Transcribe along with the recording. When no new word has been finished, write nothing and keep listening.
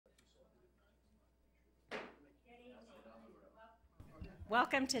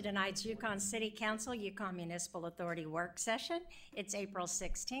Welcome to tonight's Yukon City Council, Yukon Municipal Authority work session. It's April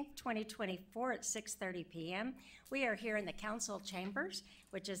 16th, 2024 at 6:30 p.m. We are here in the council chambers,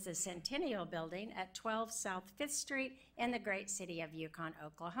 which is the Centennial Building at 12 South 5th Street in the great city of Yukon,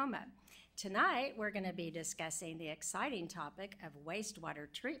 Oklahoma. Tonight, we're going to be discussing the exciting topic of wastewater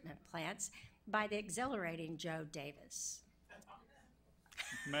treatment plants by the exhilarating Joe Davis.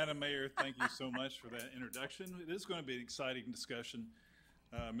 Madam Mayor, thank you so much for that introduction. It is going to be an exciting discussion.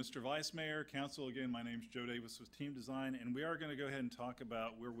 Mr. Vice Mayor, Council, again, my name is Joe Davis with Team Design, and we are going to go ahead and talk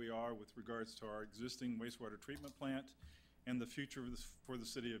about where we are with regards to our existing wastewater treatment plant and the future of this, for the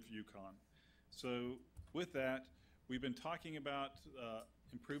city of Yukon. So with that, we've been talking about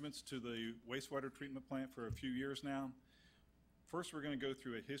improvements to the wastewater treatment plant for a few years now. First, we're going to go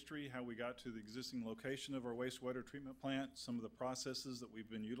through a history, how we got to the existing location of our wastewater treatment plant, some of the processes that we've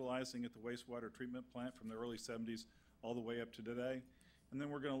been utilizing at the wastewater treatment plant from the early 70s all the way up to today. And then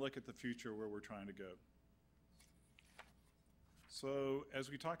we're going to look at the future where we're trying to go. So as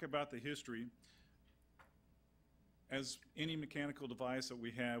we talk about the history, as any mechanical device that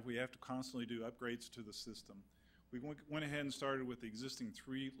we have to constantly do upgrades to the system. We went ahead and started with the existing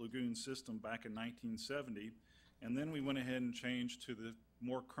 3 lagoon system back in 1970. And then we went ahead and changed to the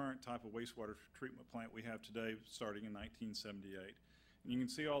more current type of wastewater treatment plant we have today, starting in 1978. And you can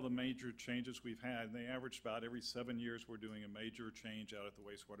see all the major changes we've had. And they average about every 7 years we're doing a major change out at the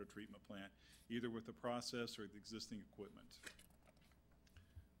wastewater treatment plant, either with the process or the existing equipment.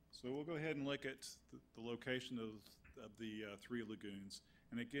 So we'll go ahead and look at the location of the 3 lagoons.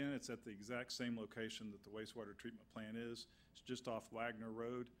 And again, it's at the exact same location that the wastewater treatment plant is. It's just off Wagner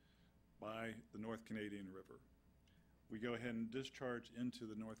Road by the North Canadian River. We go ahead and discharge into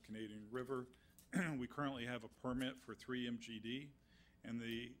the North Canadian River. We currently have a permit for 3 MGD. And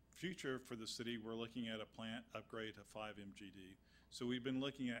the future for the city, we're looking at a plant upgrade to 5 MGD. So we've been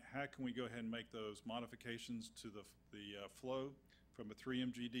looking at how can we go ahead and make those modifications to the flow from a 3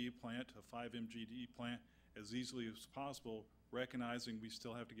 MGD plant to a 5 MGD plant as easily as possible, recognizing we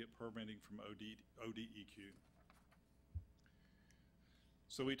still have to get permitting from ODEQ.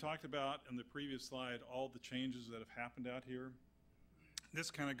 So we talked about in the previous slide all the changes that have happened out here. This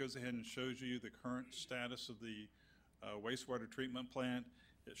kind of goes ahead and shows you the current status of the wastewater treatment plant.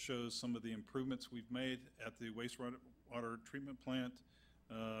 It shows some of the improvements we've made at the wastewater treatment plant.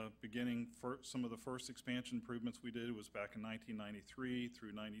 Beginning for some of the first expansion improvements we did was back in 1993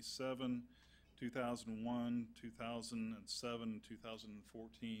 through 97, 2001, 2007,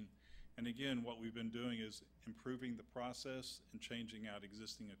 2014. And again, what we've been doing is improving the process and changing out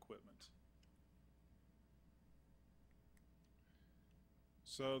existing equipment.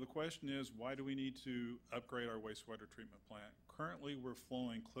 So the question is, why do we need to upgrade our wastewater treatment plant? Currently, we're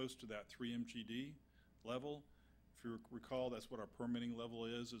flowing close to that 3 MGD level. If you recall, that's what our permitting level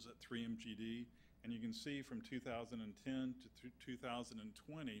is at 3 MGD. And you can see from 2010 to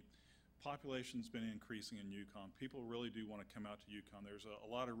 2020, population's been increasing in Yukon. People really do want to come out to Yukon. There's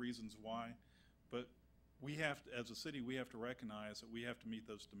a lot of reasons why, but we have to, as a city, we have to recognize that we have to meet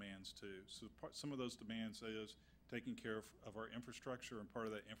those demands too. So some of those demands is taking care of our infrastructure, and part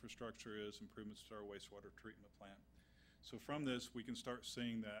of that infrastructure is improvements to our wastewater treatment plant. So from this, we can start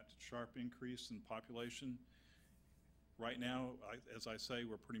seeing that sharp increase in population. Right now, as I say,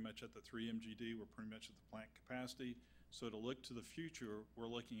 we're pretty much at the 3 MGD, we're pretty much at the plant capacity. So to look to the future, we're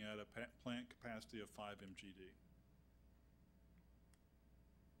looking at a plant capacity of 5 MGD.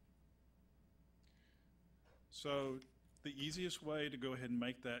 So the easiest way to go ahead and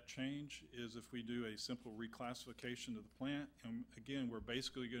make that change is if we do a simple reclassification of the plant. And again, we're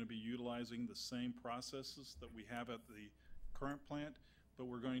basically going to be utilizing the same processes that we have at the current plant, but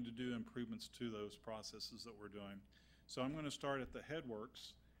we're going to do improvements to those processes that we're doing. So I'm going to start at the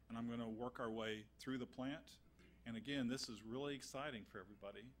headworks, and I'm going to work our way through the plant. And again, this is really exciting for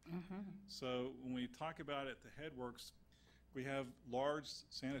everybody. So when we talk about at the headworks, we have large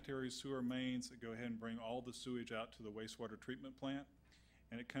sanitary sewer mains that go ahead and bring all the sewage out to the wastewater treatment plant.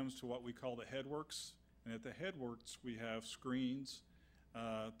 And it comes to what we call the headworks. And at the headworks, we have screens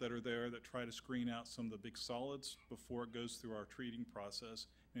that are there that try to screen out some of the big solids before it goes through our treating process.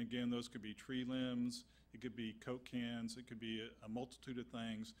 And again, those could be tree limbs, it could be Coke cans, it could be a multitude of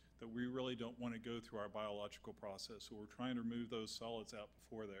things that we really don't want to go through our biological process. So we're trying to remove those solids out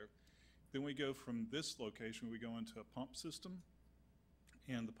before there. Then we go from this location, we go into a pump system.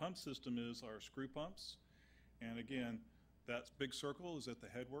 And the pump system is our screw pumps. And again, that big circle is at the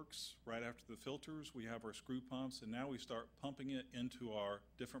headworks. Right after the filters, we have our screw pumps, and now we start pumping it into our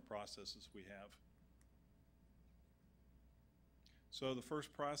different processes we have. So the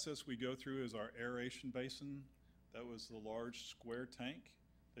first process we go through is our aeration basin That was the large square tank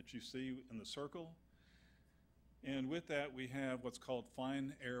that you see in the circle. And with that, we have what's called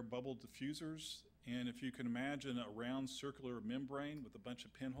fine air bubble diffusers. And if you can imagine a round circular membrane with a bunch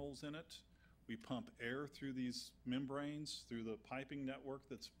of pinholes in it, we pump air through these membranes, through the piping network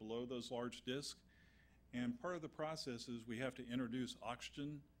that's below those large discs. And part of the process is we have to introduce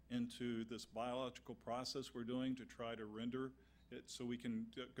oxygen into this biological process we're doing to try to render it so we can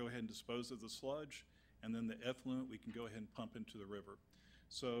go ahead and dispose of the sludge. And then the effluent we can go ahead and pump into the river.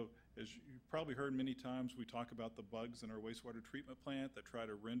 So as you've probably heard many times, we talk about the bugs in our wastewater treatment plant that try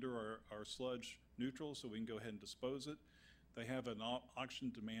to render our sludge neutral so we can go ahead and dispose it. They have an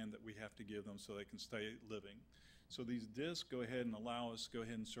oxygen demand that we have to give them so they can stay living. So these discs go ahead and allow us to go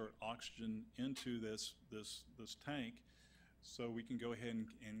ahead and insert oxygen into this tank so we can go ahead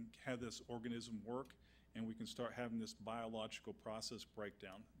and have this organism work, and we can start having this biological process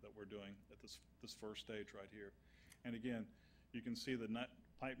breakdown that we're doing at this first stage right here. And again, you can see the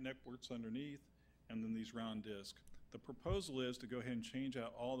pipe networks underneath and then these round discs. The proposal is to go ahead and change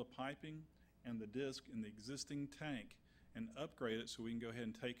out all the piping and the disc in the existing tank and upgrade it so we can go ahead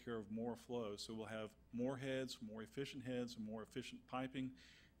and take care of more flow. So we'll have more heads, more efficient heads, and more efficient piping.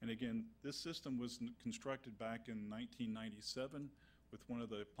 And again, this system was constructed back in 1997 with one of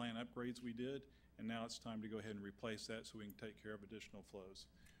the plant upgrades we did, and now it's time to go ahead and replace that so we can take care of additional flows.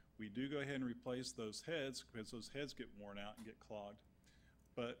 We do go ahead and replace those heads because those heads get worn out and get clogged.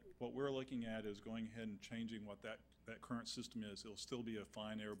 But what we're looking at is going ahead and changing what that current system is. It'll still be a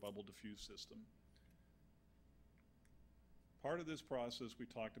fine air bubble diffuse system. Part of this process we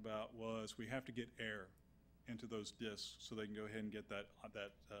talked about was we have to get air into those discs so they can go ahead and get that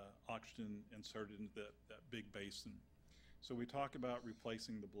oxygen inserted into that big basin. So we talk about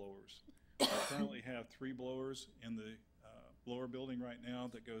replacing the blowers. We currently have 3 blowers in the blower building right now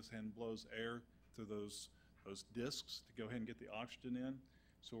that goes ahead and blows air through those discs to go ahead and get the oxygen in.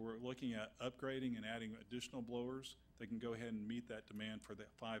 So we're looking at upgrading and adding additional blowers that can go ahead and meet that demand for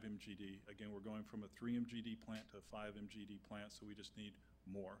that 5 MGD. Again, we're going from a 3 MGD plant to a 5 MGD plant, so we just need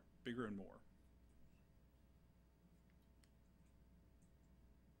more, bigger and more.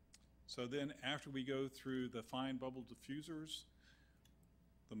 So then after we go through the fine bubble diffusers,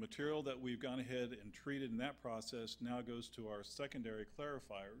 the material that we've gone ahead and treated in that process now goes to our secondary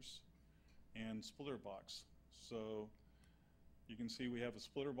clarifiers and splitter box. So you can see we have a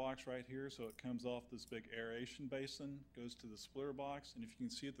splitter box right here, so it comes off this big aeration basin, goes to the splitter box, and if you can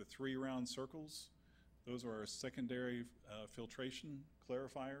see the 3 round circles, those are our secondary filtration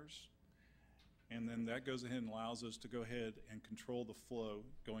clarifiers. And then that goes ahead and allows us to go ahead and control the flow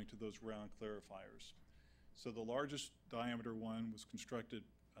going to those round clarifiers. So the largest diameter one was constructed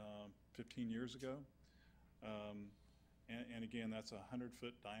 15 years ago. And again, that's a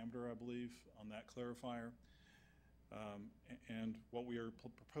 100-foot diameter, I believe, on that clarifier. And what we are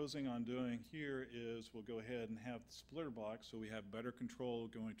proposing on doing here is we'll go ahead and have the splitter box so we have better control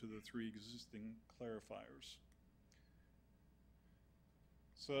going to the 3 existing clarifiers.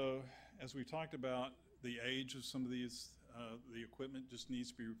 So as we talked about, the age of some of these, the equipment just needs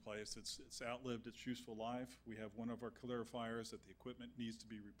to be replaced. It's outlived its useful life. We have one of our clarifiers that the equipment needs to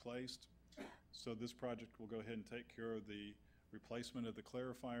be replaced. So this project will go ahead and take care of the replacement of the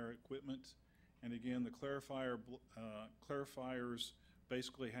clarifier equipment. And again, the clarifiers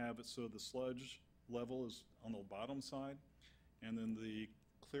basically have it so the sludge level is on the bottom side, and then the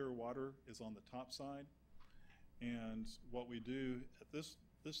clear water is on the top side. And what we do at this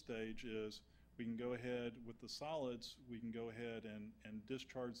stage is we can go ahead with the solids, we can go ahead and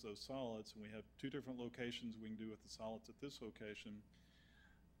discharge those solids, and we have 2 different locations we can do with the solids at this location.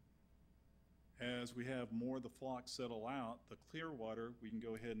 As we have more of the flocks settle out, the clear water, we can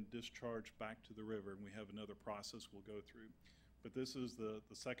go ahead and discharge back to the river, and we have another process we'll go through. But this is the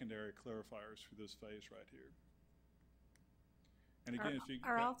secondary clarifiers for this phase right here. And again,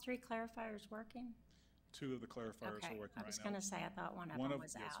 are all 3 clarifiers working? 2 of the clarifiers are working right now. I was going to say, I thought one of them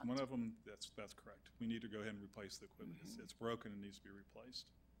was out. Yes, one of them, that's correct. We need to go ahead and replace the equipment. It's broken and needs to be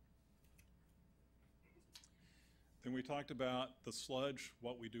replaced. Then we talked about the sludge,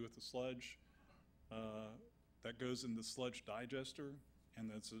 what we do with the sludge. That goes in the sludge digester,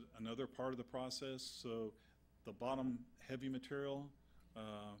 and that's another part of the process. So the bottom heavy material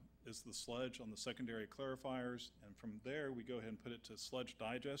is the sludge on the secondary clarifiers, and from there we go ahead and put it to sludge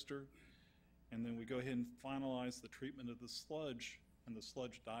digester, and then we go ahead and finalize the treatment of the sludge in the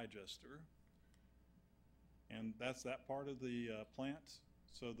sludge digester. And that's that part of the plant.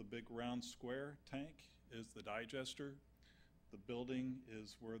 So the big round square tank is the digester. The building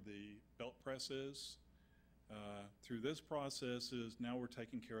is where the belt press is. Through this process is now we're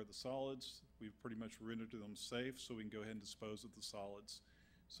taking care of the solids. We've pretty much rendered them safe, so we can go ahead and dispose of the solids.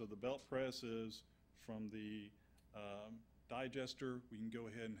 So the belt press is from the digester. We can go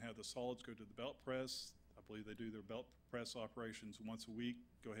ahead and have the solids go to the belt press. I believe they do their belt press operations once a week.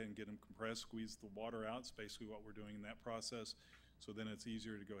 Go ahead and get them compressed, squeeze the water out. It's basically what we're doing in that process. So then it's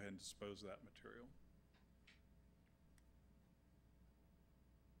easier to go ahead and dispose of that material.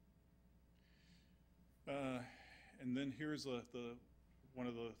 And then here's one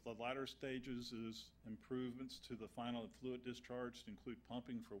of the latter stages is improvements to the final fluid discharge to include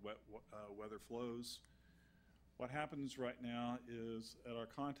pumping for wet weather flows. What happens right now is at our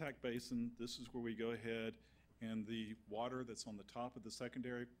contact basin, this is where we go ahead and the water that's on the top of the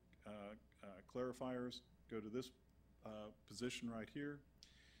secondary clarifiers go to this position right here.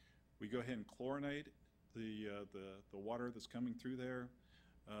 We go ahead and chlorinate the water that's coming through there.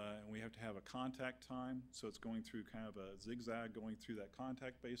 And we have to have a contact time, so it's going through kind of a zigzag going through that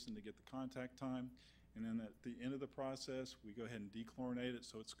contact basin to get the contact time. And then at the end of the process, we go ahead and dechlorinate it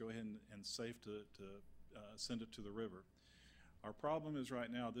so it's go ahead and safe to send it to the river. Our problem is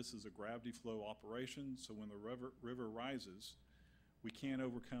right now this is a gravity flow operation, so when the river rises, we can't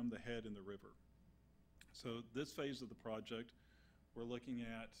overcome the head in the river. So this phase of the project, we're looking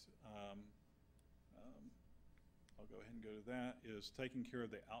at I'll go ahead and go to that, is taking care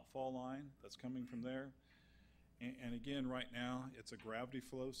of the outfall line that's coming from there. And again, right now, it's a gravity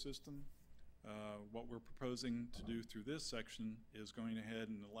flow system. What we're proposing to do through this section is going ahead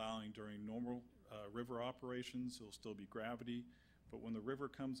and allowing during normal river operations, it'll still be gravity, but when the river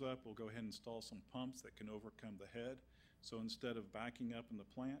comes up, we'll go ahead and install some pumps that can overcome the head. So instead of backing up in the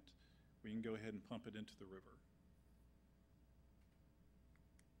plant, we can go ahead and pump it into the river.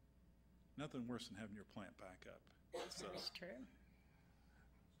 Nothing worse than having your plant back up. That's true.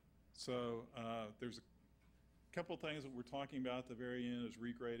 So there's a couple of things that we're talking about at the very end is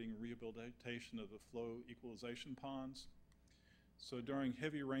regrading and rehabilitation of the flow equalization ponds. So during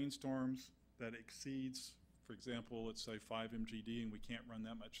heavy rainstorms that exceeds, for example, let's say 5 MGD and we can't run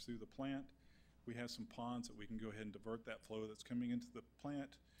that much through the plant, we have some ponds that we can go ahead and divert that flow that's coming into the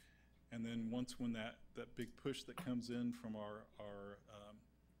plant. And then when that big push that comes in from our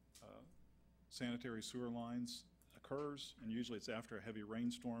sanitary sewer lines occurs, and usually it's after a heavy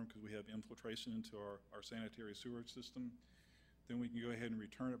rainstorm because we have infiltration into our sanitary sewer system, then we can go ahead and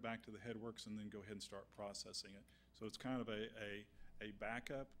return it back to the headworks and then go ahead and start processing it. So it's kind of a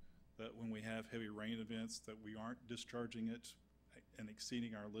backup that when we have heavy rain events that we aren't discharging it and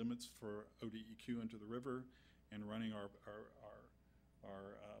exceeding our limits for ODEQ into the river and running our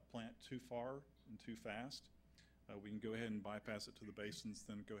plant too far and too fast. We can go ahead and bypass it to the basins,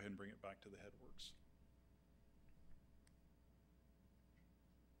 then go ahead and bring it back to the headworks.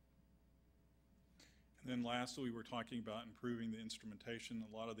 And then lastly, we were talking about improving the instrumentation,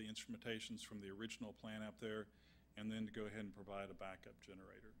 a lot of the instrumentations from the original plant up there, and then to go ahead and provide a backup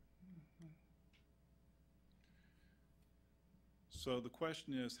generator. Mm-hmm. So the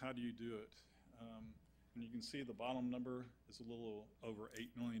question is, how do you do it? And you can see the bottom number is a little over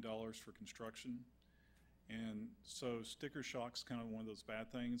 $8 million for construction. And so sticker shock's kind of one of those bad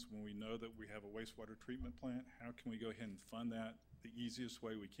things when we know that we have a wastewater treatment plant. How can we go ahead and fund that the easiest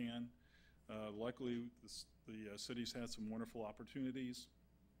way we can? Luckily, the city's had some wonderful opportunities.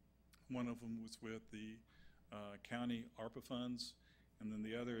 One of them was with the county ARPA funds, and then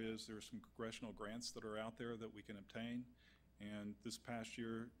the other is there's some congressional grants that are out there that we can obtain. And this past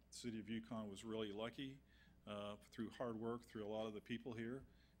year, the city of Yukon was really lucky through hard work, through a lot of the people here,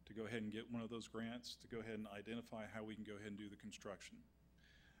 to go ahead and get one of those grants to go ahead and identify how we can go ahead and do the construction.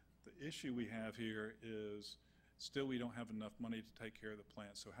 The issue we have here is still we don't have enough money to take care of the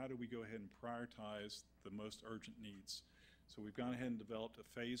plant. So how do we go ahead and prioritize the most urgent needs? So we've gone ahead and developed a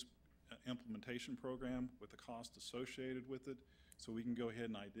phased implementation program with the cost associated with it, so we can go ahead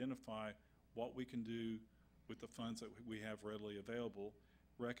and identify what we can do with the funds that we have readily available,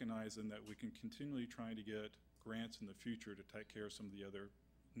 recognizing that we can continually try to get grants in the future to take care of some of the other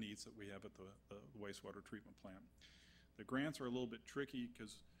needs that we have at the wastewater treatment plant. The grants are a little bit tricky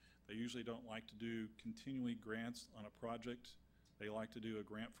because they usually don't like to do continually grants on a project. They like to do a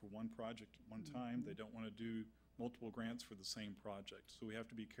grant for one project at one time. They don't want to do multiple grants for the same project. So we have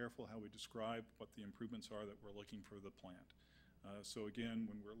to be careful how we describe what the improvements are that we're looking for the plant. So again,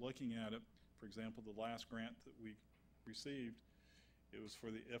 when we're looking at it, for example, the last grant that we received, it was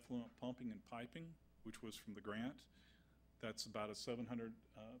for the effluent pumping and piping, which was from the grant. That's about a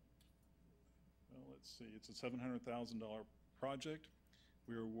 $700,000 project.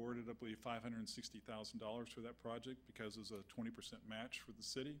 We were awarded, I believe, $560,000 for that project because it was a 20% match for the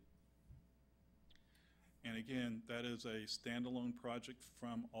city. And again, that is a standalone project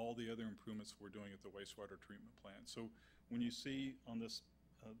from all the other improvements we're doing at the wastewater treatment plant. So when you see on the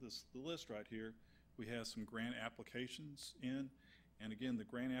list right here, we have some grant applications in. And again, the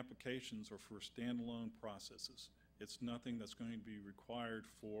grant applications are for standalone processes. It's nothing that's going to be required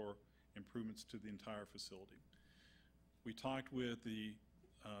for improvements to the entire facility. We talked with the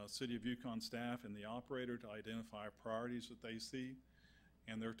City of Yukon staff and the operator to identify priorities that they see.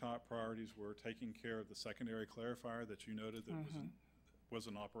 And their top priorities were taking care of the secondary clarifier that you noted that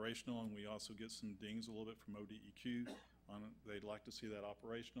wasn't operational, and we also get some dings a little bit from ODEQ on it. They'd like to see that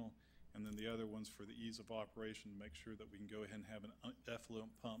operational. And then the other one's for the ease of operation, to make sure that we can go ahead and have an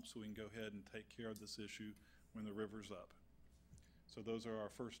effluent pump so we can go ahead and take care of this issue when the river's up. So those are our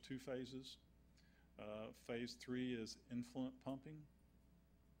first two phases. Phase 3 is influent pumping.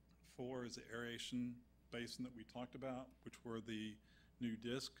 4 is the aeration basin that we talked about, which were the new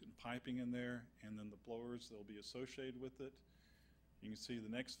disc and piping in there, and then the blowers that will be associated with it. You can see the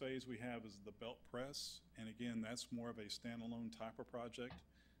next phase we have is the belt press, and again, that's more of a standalone type of project.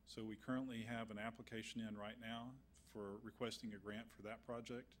 So we currently have an application in right now for requesting a grant for that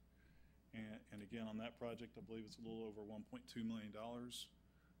project. And again, on that project, I believe it's a little over $1.2 million.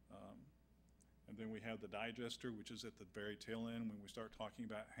 And then we have the digester, which is at the very tail end when we start talking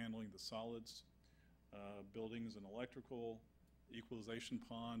about handling the solids, buildings and electrical. Equalization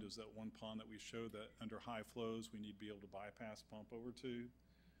pond is that one pond that we showed that under high flows we need to be able to bypass pump over to.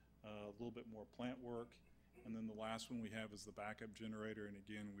 A little bit more plant work. And then the last one we have is the backup generator, and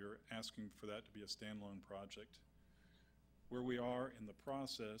again, we're asking for that to be a standalone project. Where we are in the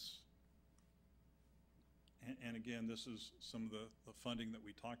process, and again, this is some of the funding that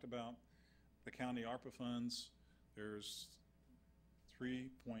we talked about. The county ARPA funds, there's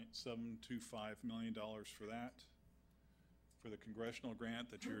 $3.725 million for that. For the congressional grant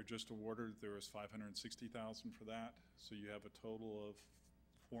that you were just awarded, there was $560,000 for that. So you have a total of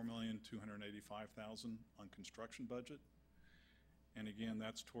 $4,285,000 on construction budget. And again,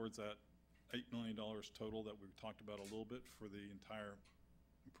 that's towards that $8 million total that we've talked about a little bit for the entire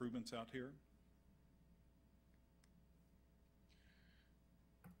improvements out here.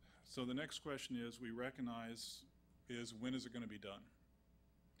 So the next question is, we recognize, is when is it going to be done?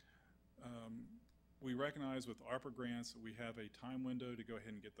 We recognize with ARPA grants that we have a time window to go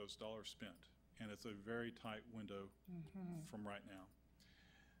ahead and get those dollars spent. And it's a very tight window from right now.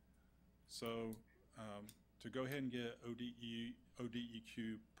 So to go ahead and get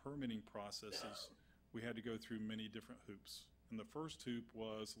ODEQ permitting processes, we had to go through many different hoops. And the first hoop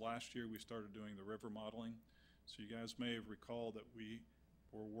was last year we started doing the river modeling. So you guys may have recalled that we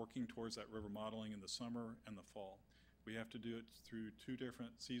were working towards that river modeling in the summer and the fall. We have to do it through 2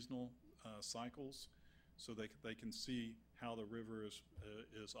 different seasonal cycles so they can see how the river is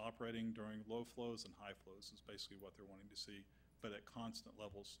operating during low flows and high flows is basically what they're wanting to see, but at constant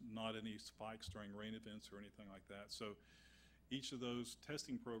levels, not any spikes during rain events or anything like that. So each of those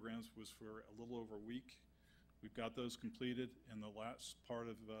testing programs was for a little over a week. We've got those completed in the last part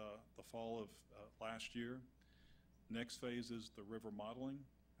of the fall of last year. Next phase is the river modeling,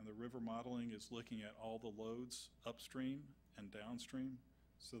 and the river modeling is looking at all the loads upstream and downstream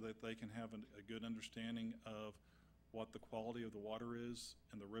so that they can have a good understanding of what the quality of the water is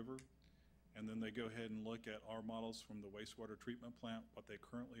in the river. And then they go ahead and look at our models from the wastewater treatment plant, what they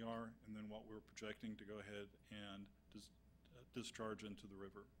currently are, and then what we're projecting to go ahead and discharge into the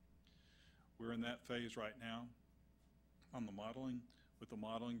river. We're in that phase right now on the modeling, with the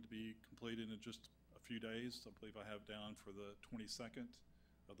modeling to be completed in just a few days. I believe I have down for the 22nd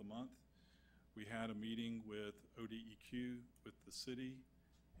of the month. We had a meeting with ODEQ, with the city,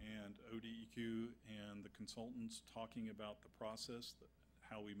 and ODEQ and the consultants talking about the process,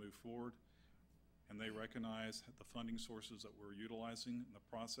 how we move forward. And they recognize the funding sources that we're utilizing in the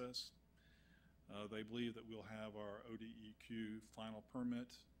process. They believe that we'll have our ODEQ final permit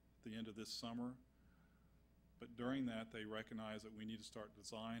at the end of this summer. But during that, they recognize that we need to start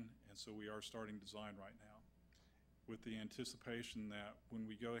design, and so we are starting design right now, with the anticipation that when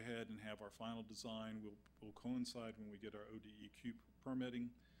we go ahead and have our final design, will coincide when we get our ODEQ permitting,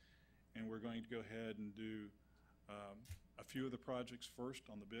 and we're going to go ahead and do a few of the projects first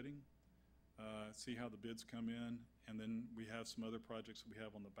on the bidding, see how the bids come in, and then we have some other projects that we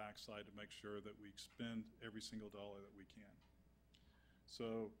have on the backside to make sure that we spend every single dollar that we can.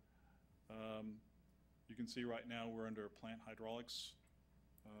 So you can see right now we're under plant hydraulics,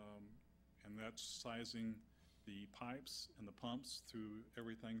 and that's sizing the pipes and the pumps through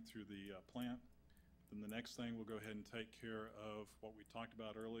everything through the plant. Then the next thing, we'll go ahead and take care of what we talked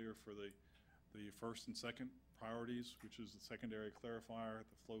about earlier for the the first and second priorities, which is the secondary clarifier,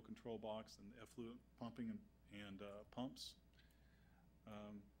 the flow control box, and the effluent pumping and pumps.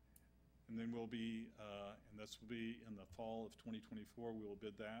 And then we'll be, and this will be in the fall of 2024, we will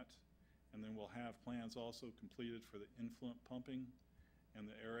bid that. And then we'll have plans also completed for the influent pumping and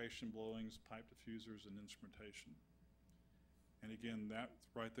the aeration blowings, pipe diffusers, and instrumentation. And again, that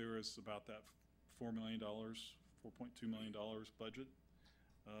right there is about that $4 million, $4.2 million budget.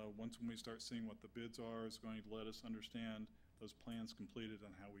 Once when we start seeing what the bids are, is going to let us understand those plans completed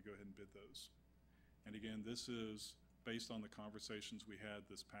and how we go ahead and bid those. And again, this is based on the conversations we had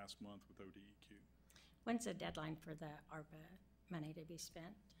this past month with ODEQ. When's the deadline for the ARPA money to be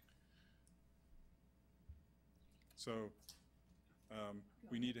spent? So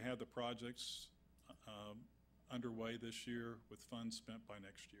we need to have the projects underway this year with funds spent by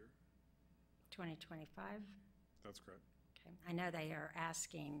next year. 2025? That's correct. Okay. I know they are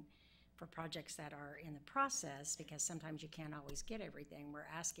asking for projects that are in the process, because sometimes you can't always get everything. We're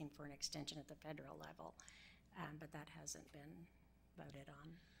asking for an extension at the federal level, but that hasn't been voted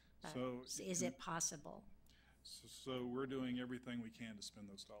on. So is it possible? So we're doing everything we can to spend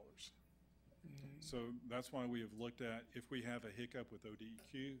those dollars. So that's why we have looked at, if we have a hiccup with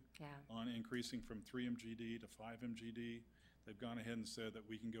ODEQ on increasing from 3 MGD to 5 MGD, they've gone ahead and said that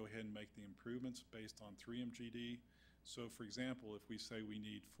we can go ahead and make the improvements based on 3 MGD. So for example, if we say we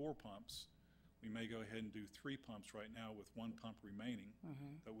need 4 pumps, we may go ahead and do 3 pumps right now with 1 pump remaining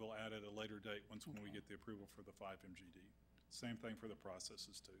that we'll add at a later date when we get the approval for the 5 MGD. Same thing for the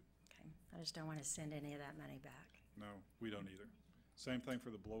processes too. Okay, I just don't want to send any of that money back. No, we don't either. Same thing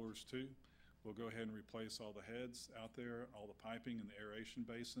for the blowers too. We'll go ahead and replace all the heads out there, all the piping and the aeration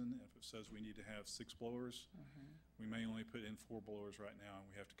basin. If it says we need to have 6 blowers, we may only put in 4 blowers right now, and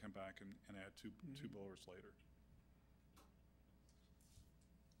we have to come back and add two blowers later.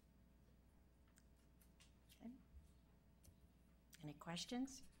 Okay. Any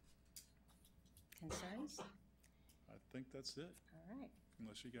questions? Concerns? I think that's it, All right.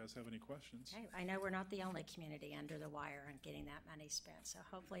 unless you guys have any questions. Okay, I know we're not the only community under the wire on getting that money spent, so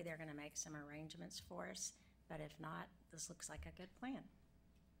hopefully they're gonna make some arrangements for us, but if not, this looks like a good plan.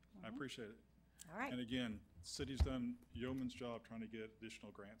 I appreciate it. All right, And again, city's done yeoman's job trying to get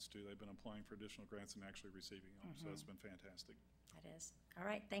additional grants too. They've been applying for additional grants and actually receiving them, so it's been fantastic. that is. All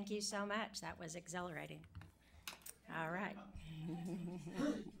right, thank you so much. That was exhilarating. All right.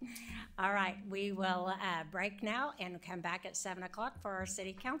 All right, we will break now and come back at 7 o'clock for our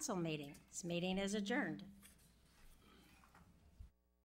city council meeting. This meeting is adjourned.